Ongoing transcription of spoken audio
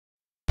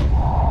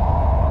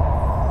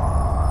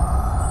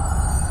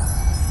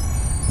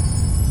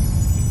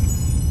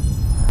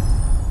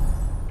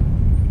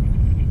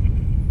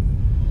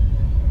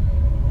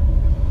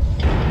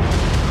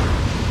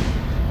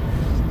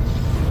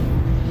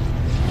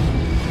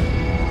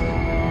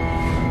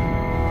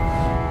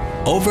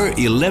Over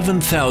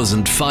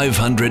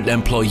 11,500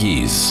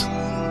 employees.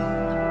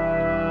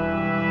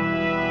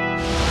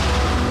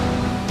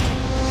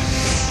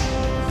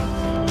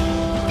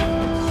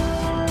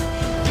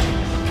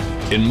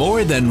 In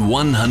more than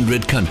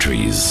 100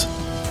 countries.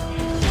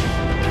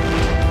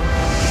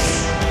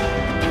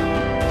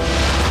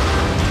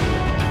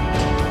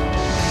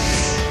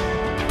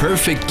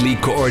 Perfectly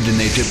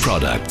coordinated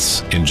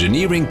products,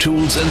 engineering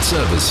tools and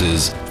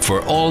services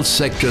for all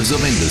sectors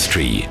of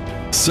industry,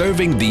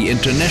 serving the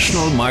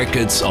international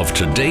markets of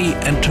today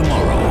and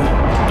tomorrow.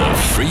 The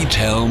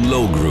Friedhelm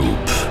Low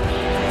Group.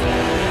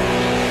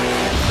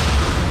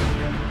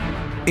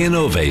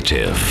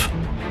 Innovative.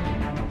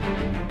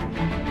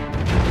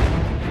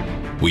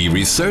 We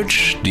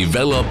research,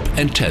 develop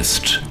and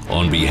test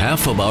on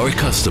behalf of our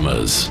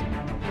customers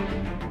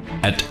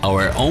at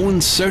our own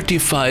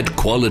certified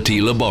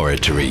quality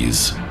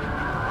laboratories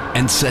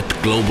and set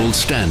global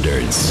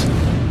standards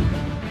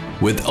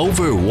with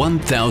over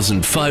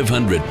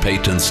 1,500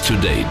 patents to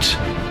date.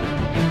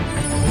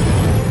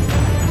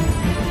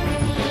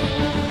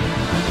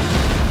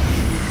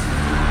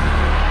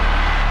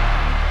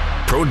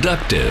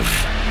 Productive.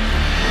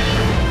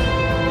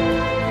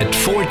 At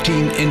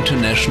 14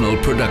 international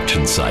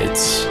production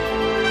sites.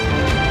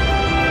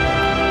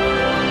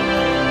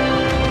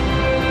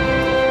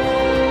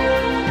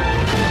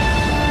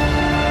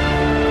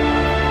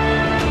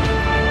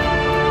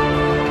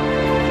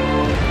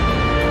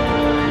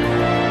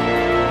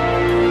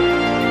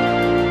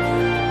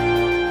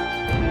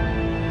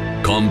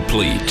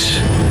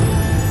 Complete.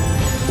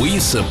 We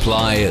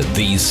supply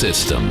the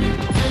system.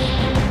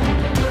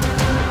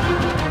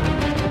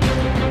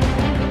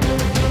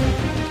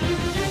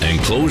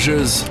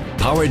 Enclosures,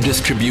 power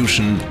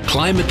distribution,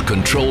 climate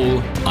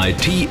control,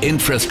 IT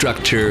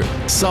infrastructure,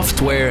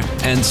 software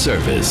and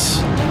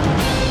service.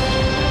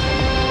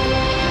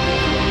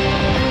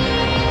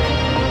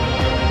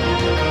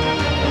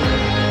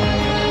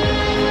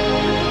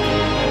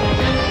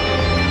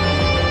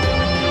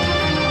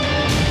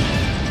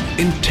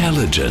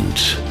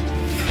 Intelligent.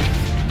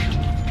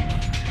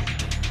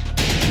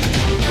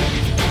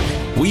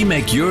 We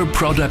make your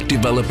product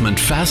development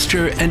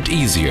faster and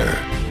easier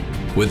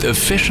with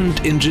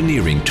efficient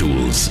engineering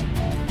tools.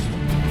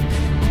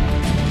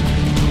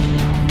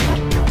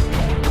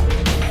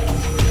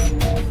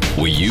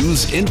 We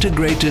use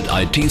integrated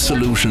IT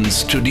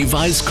solutions to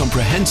devise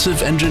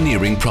comprehensive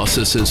engineering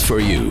processes for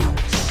you.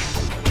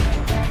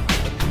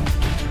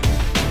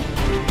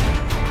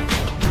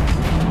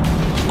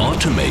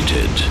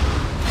 Automated.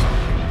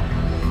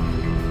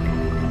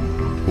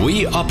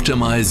 We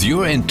optimize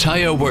your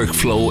entire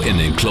workflow in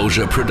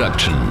enclosure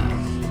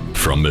production,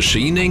 from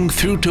machining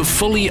through to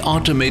fully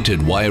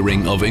automated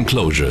wiring of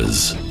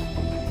enclosures.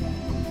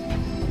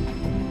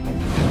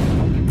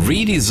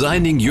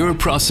 Redesigning your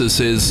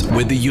processes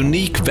with a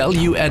unique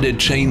value-added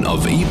chain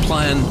of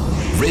E-Plan,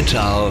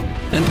 Rittal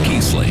and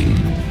Kiesling.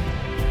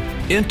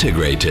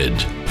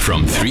 Integrated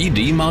from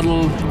 3D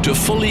model to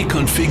fully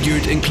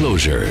configured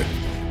enclosure.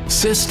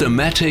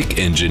 Systematic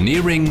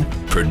engineering,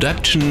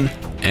 production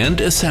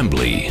and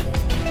assembly.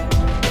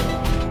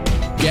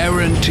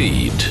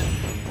 Guaranteed.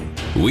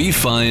 We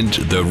find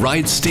the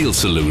right steel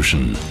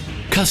solution,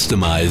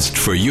 customized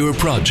for your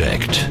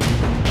project.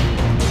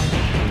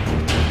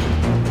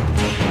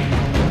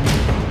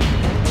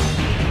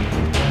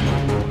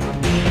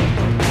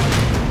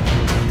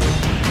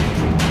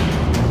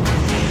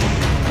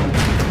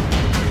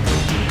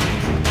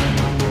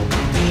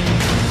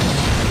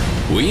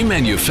 We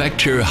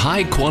manufacture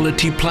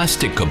high-quality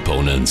plastic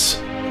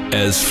components,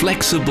 as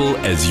flexible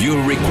as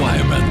your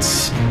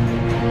requirements.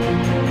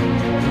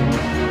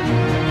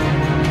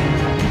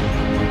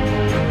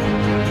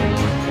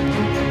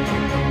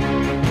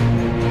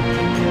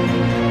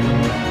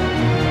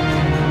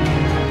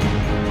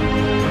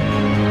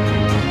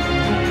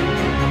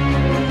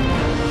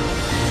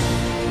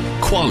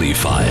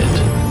 Qualified.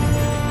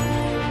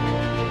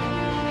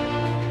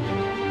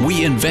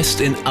 We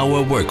invest in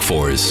our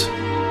workforce,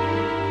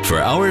 for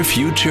our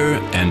future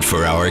and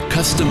for our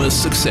customers'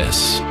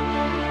 success.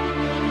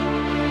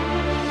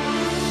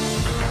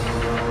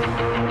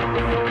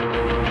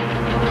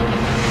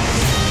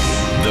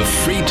 The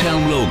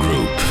Friedhelm Low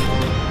Group,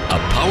 a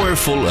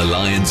powerful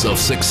alliance of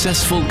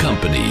successful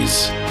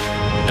companies,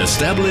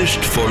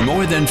 established for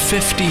more than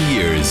 50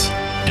 years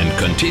and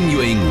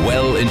continuing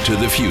well into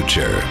the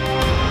future.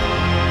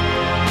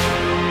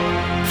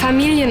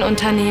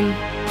 Familienunternehmen.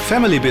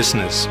 Family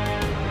business.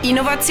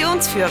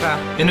 Innovationsführer.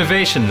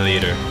 Innovation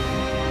leader.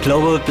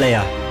 Global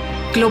player.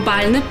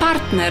 Globalny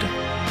Partner.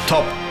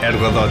 Top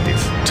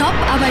ergodotis. Top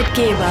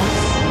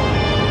Arbeitgeber.